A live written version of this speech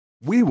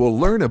We will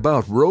learn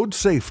about road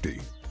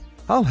safety.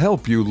 I'll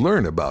help you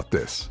learn about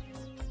this.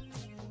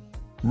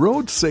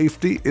 Road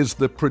safety is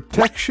the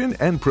protection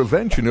and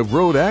prevention of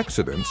road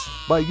accidents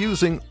by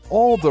using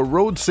all the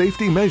road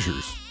safety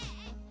measures.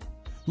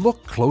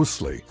 Look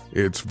closely.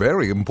 It's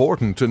very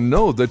important to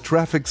know the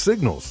traffic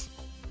signals.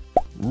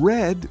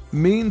 Red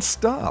means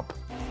stop.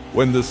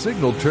 When the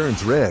signal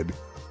turns red,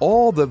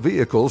 all the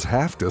vehicles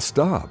have to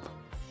stop.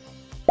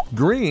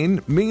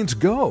 Green means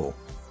go.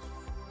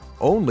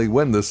 Only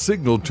when the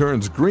signal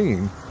turns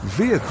green,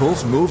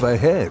 vehicles move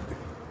ahead.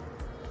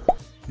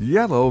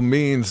 Yellow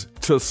means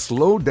to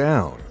slow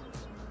down.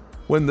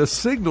 When the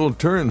signal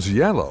turns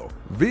yellow,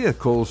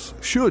 vehicles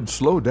should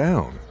slow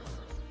down.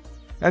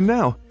 And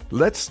now,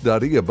 let's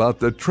study about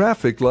the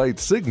traffic light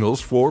signals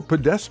for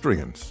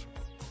pedestrians.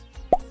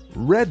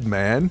 Red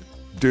man,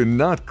 do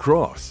not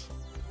cross.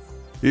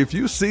 If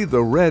you see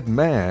the red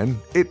man,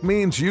 it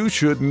means you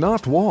should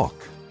not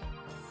walk.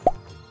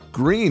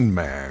 Green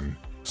man,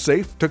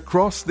 safe to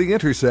cross the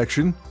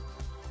intersection.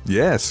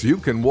 Yes, you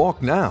can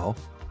walk now.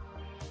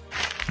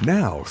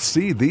 Now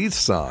see these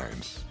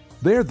signs.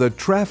 They're the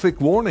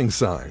traffic warning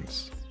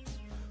signs.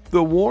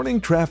 The warning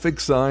traffic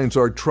signs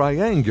are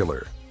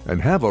triangular and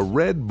have a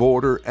red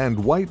border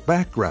and white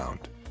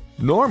background.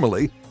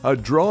 Normally, a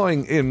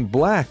drawing in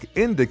black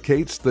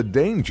indicates the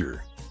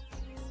danger.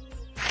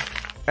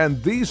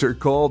 And these are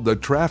called the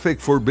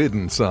traffic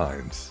forbidden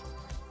signs.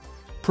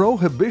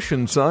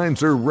 Prohibition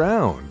signs are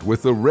round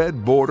with the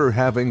red border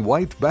having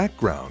white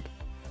background.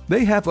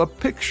 They have a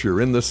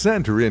picture in the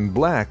center in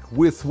black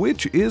with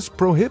which is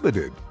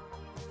prohibited.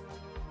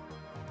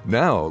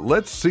 Now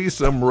let's see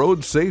some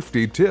road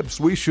safety tips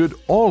we should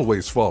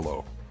always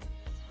follow.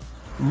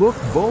 Look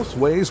both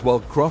ways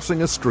while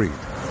crossing a street.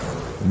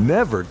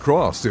 Never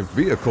cross if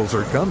vehicles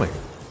are coming.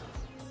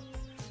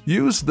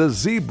 Use the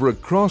zebra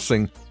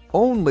crossing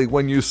only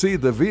when you see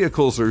the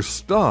vehicles are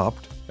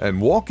stopped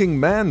and walking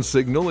man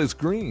signal is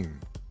green.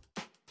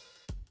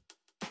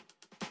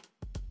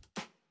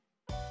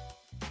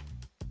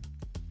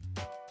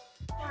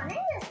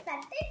 Morning,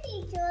 respected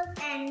teachers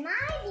and my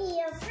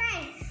dear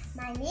friends.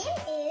 My name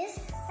is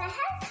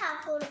Sahel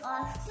Thakur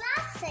of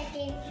class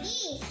 2nd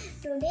E.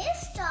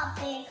 Today's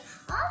topic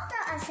of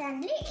the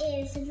assembly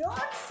is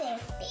road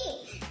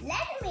safety.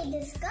 Let me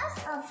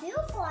discuss a few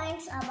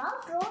points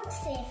about road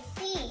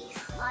safety.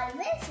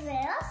 Always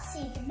wear a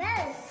seat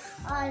belt.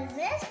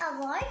 Always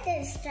avoid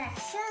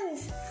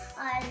distractions.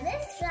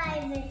 Always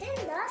drive within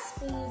the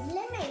speed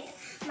limit.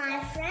 My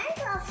friends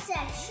of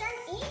section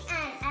E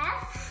and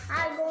F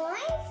are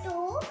going to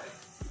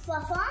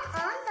perform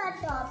on the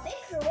topic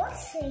road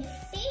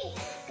safety.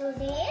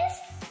 Today's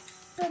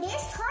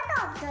thought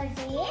of the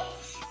day: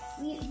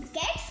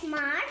 get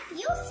smart,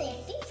 use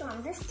safety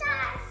from the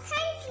start.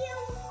 Thank you.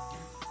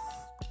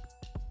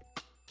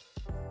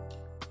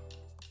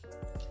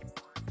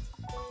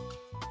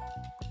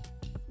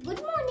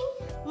 Good morning.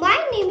 My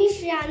name is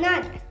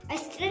Shriyanat. I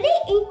study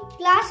in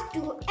class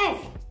 2F.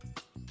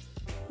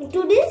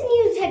 Today's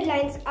news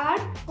headlines are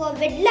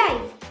COVID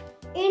live.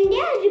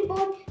 India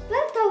report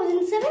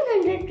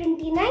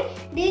 12,729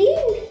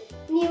 daily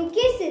new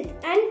cases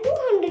and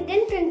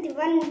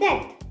 221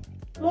 deaths.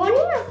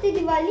 Morning after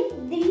Diwali,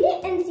 Delhi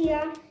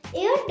NCR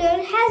air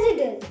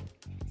hazardous.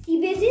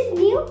 CBSE's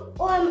new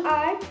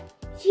OMR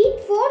sheet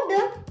for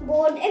the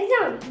board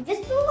exam.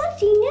 West Bengal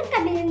Senior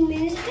Cabinet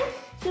Minister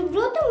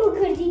Subrata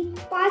Mukherjee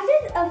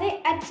passes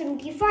away at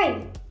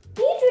 75.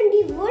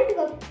 T20 World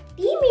Cup,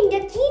 Team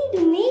India keen to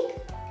make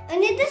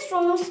another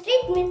strong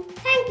statement.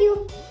 Thank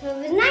you. Have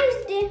a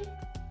nice day.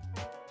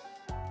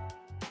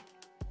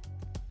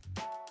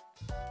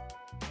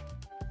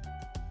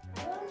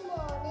 Good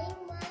morning.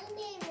 My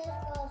name is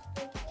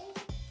Krishna.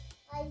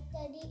 I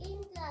study in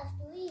class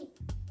 2E.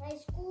 My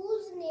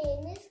school's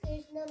name is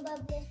Krishna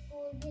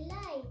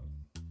Bhilai.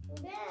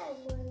 Today I am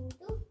going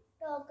to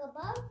talk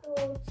about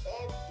road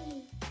safety.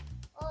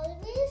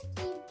 Always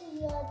keep to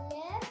your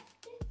left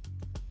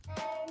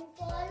and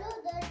follow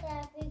the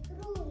traffic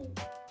rule.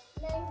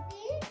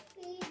 Maintain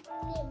speed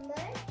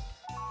limit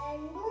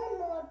and do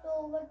not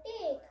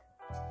overtake.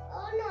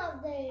 Turn off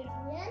the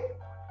engine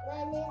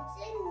when it's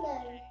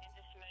signal.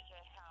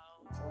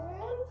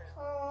 Don't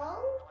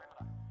honk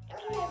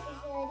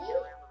unnecessary.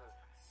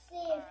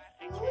 Save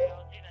fuel,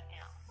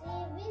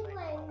 save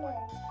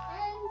environment.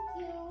 Thank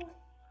you.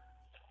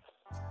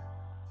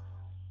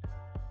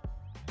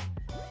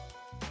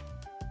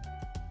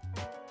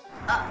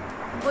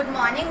 Good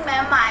morning,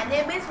 ma'am. My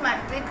name is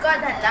Manpreet Kaur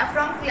Dhalla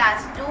from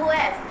class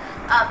 2F.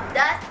 Up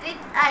the street,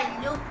 I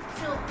look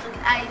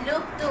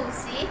to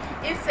see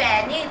if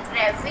any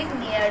traffic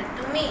near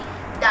to me.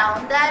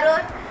 Down the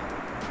road,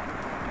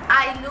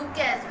 I look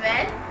as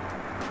well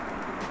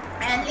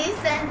and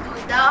listen to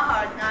the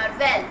horn or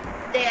bell.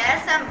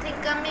 There's something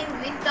coming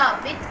with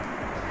topic.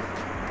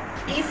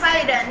 If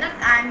I run out,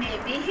 I may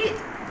be hit.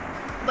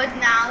 But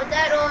now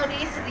the road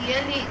is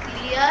really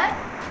clear.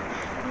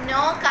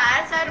 No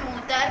cars or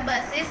motor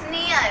buses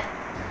near.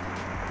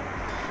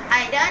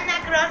 I run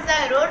across the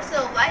road,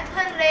 so what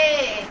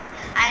hooray!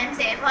 I am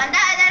safe on the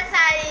other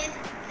side.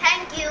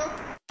 Thank you.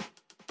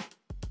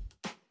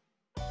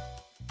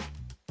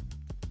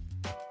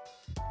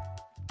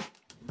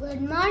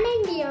 Good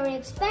morning, dear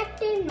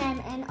respected ma'am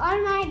and all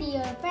my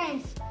dear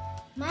friends.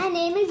 My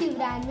name is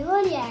Yuvran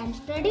Bhilai. I am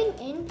studying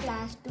in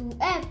class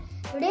 2F.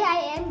 Today I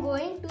am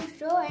going to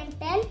show and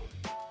tell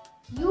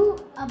you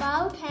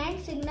about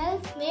hand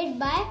signals made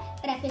by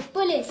traffic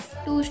police.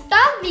 To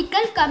stop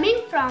vehicle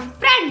coming from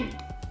front.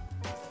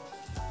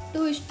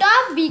 To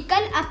stop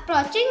vehicle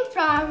approaching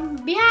from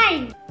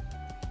behind.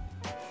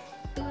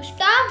 To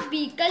stop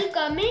vehicle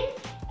coming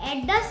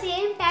at the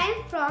same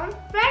time from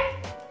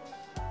front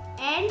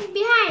and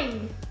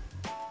behind.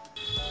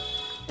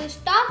 To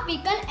stop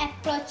vehicle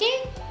approaching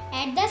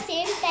at the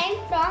same time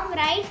from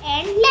right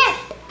and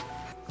left.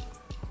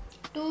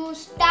 To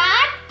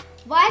start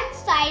one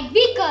side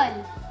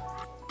vehicle.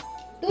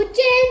 To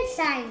change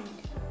side.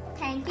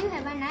 Thank you.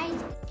 Have a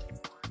nice day.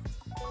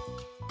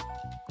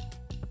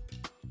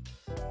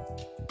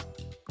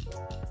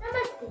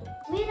 नमस्ते,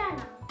 मेरा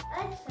नाम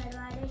अर्ज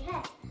सरवारे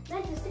है।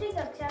 मैं दूसरी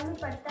कक्षा में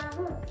पढ़ता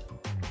हूँ।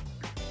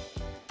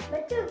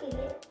 बच्चों के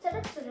लिए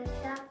सड़क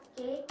सुरक्षा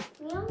के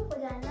नियमों को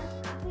जानना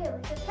काफी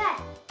आवश्यक है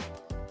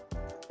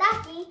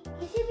ताकि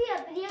किसी भी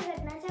अप्रिय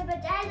घटना से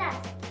बचाया जा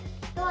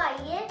सके। तो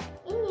आइए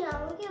इन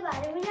नियमों के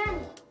बारे में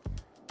जानें।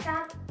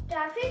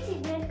 ट्रैफिक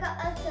सिग्नल का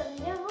अर्थ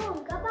समझें व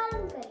उनका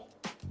पालन करें।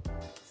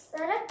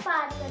 सड़क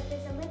पार करते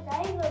समय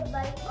दाईं व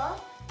बाईं और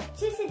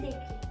अच्छे से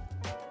देखें।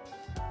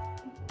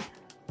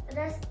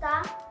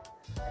 रास्ता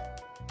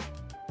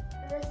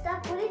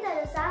पूरी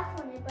तरह साफ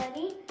होने पर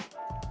ही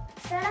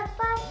सड़क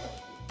पार करें।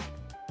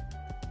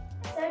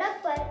 सड़क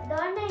पर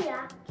दौड़ना या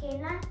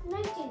खेलना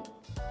नहीं चाहिए।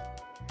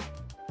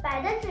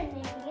 पैदल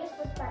चलने के लिए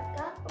फुटपाथ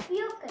का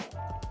उपयोग करें।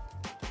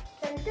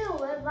 चलते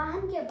हुए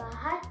वाहन के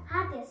बाहर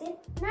हाथ ऐसे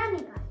ना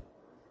निकालें।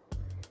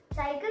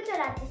 साइकिल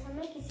चलाते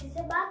समय किसी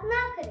से बात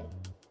ना करें।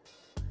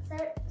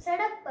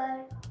 सड़क पर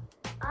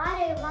आ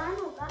रहे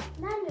वाहनों का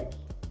ध्यान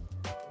रखें।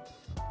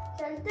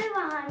 चलते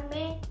वाहन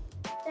में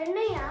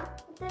चढ़ने या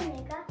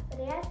उतरने का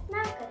प्रयास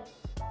ना करें।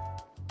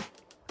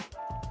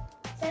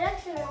 सड़क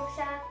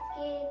सुरक्षा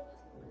के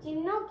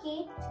चिन्हों की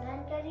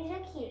जानकारी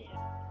रखिए।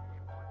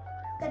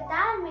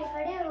 कतार में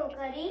खड़े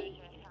होकर ही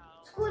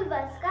स्कूल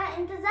बस का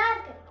इंतजार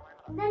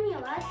करें।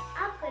 धन्यवाद।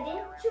 आपका दिन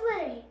शुभ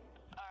रहे।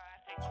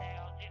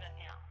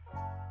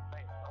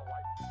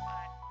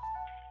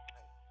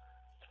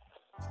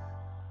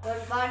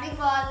 Good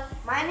morning all.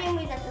 My name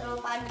is Atharo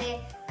Pandey.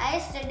 I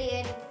study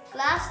in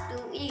class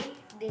 2E.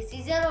 This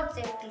is a road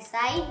safety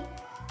sign.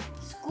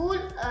 School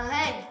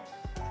ahead.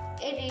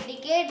 It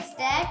indicates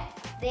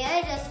that there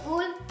is a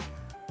school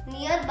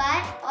nearby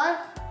or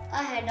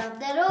ahead of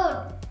the road.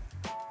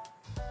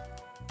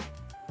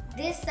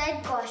 This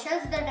sign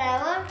cautions the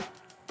driver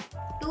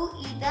to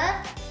either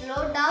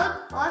slow down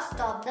or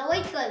stop the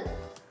vehicle.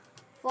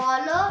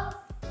 Follow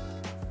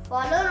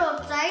road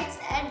signs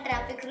and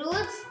traffic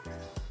rules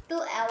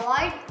to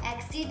avoid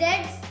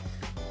accidents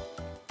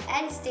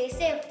and stay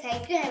safe.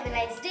 Thank you. Have a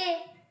nice day.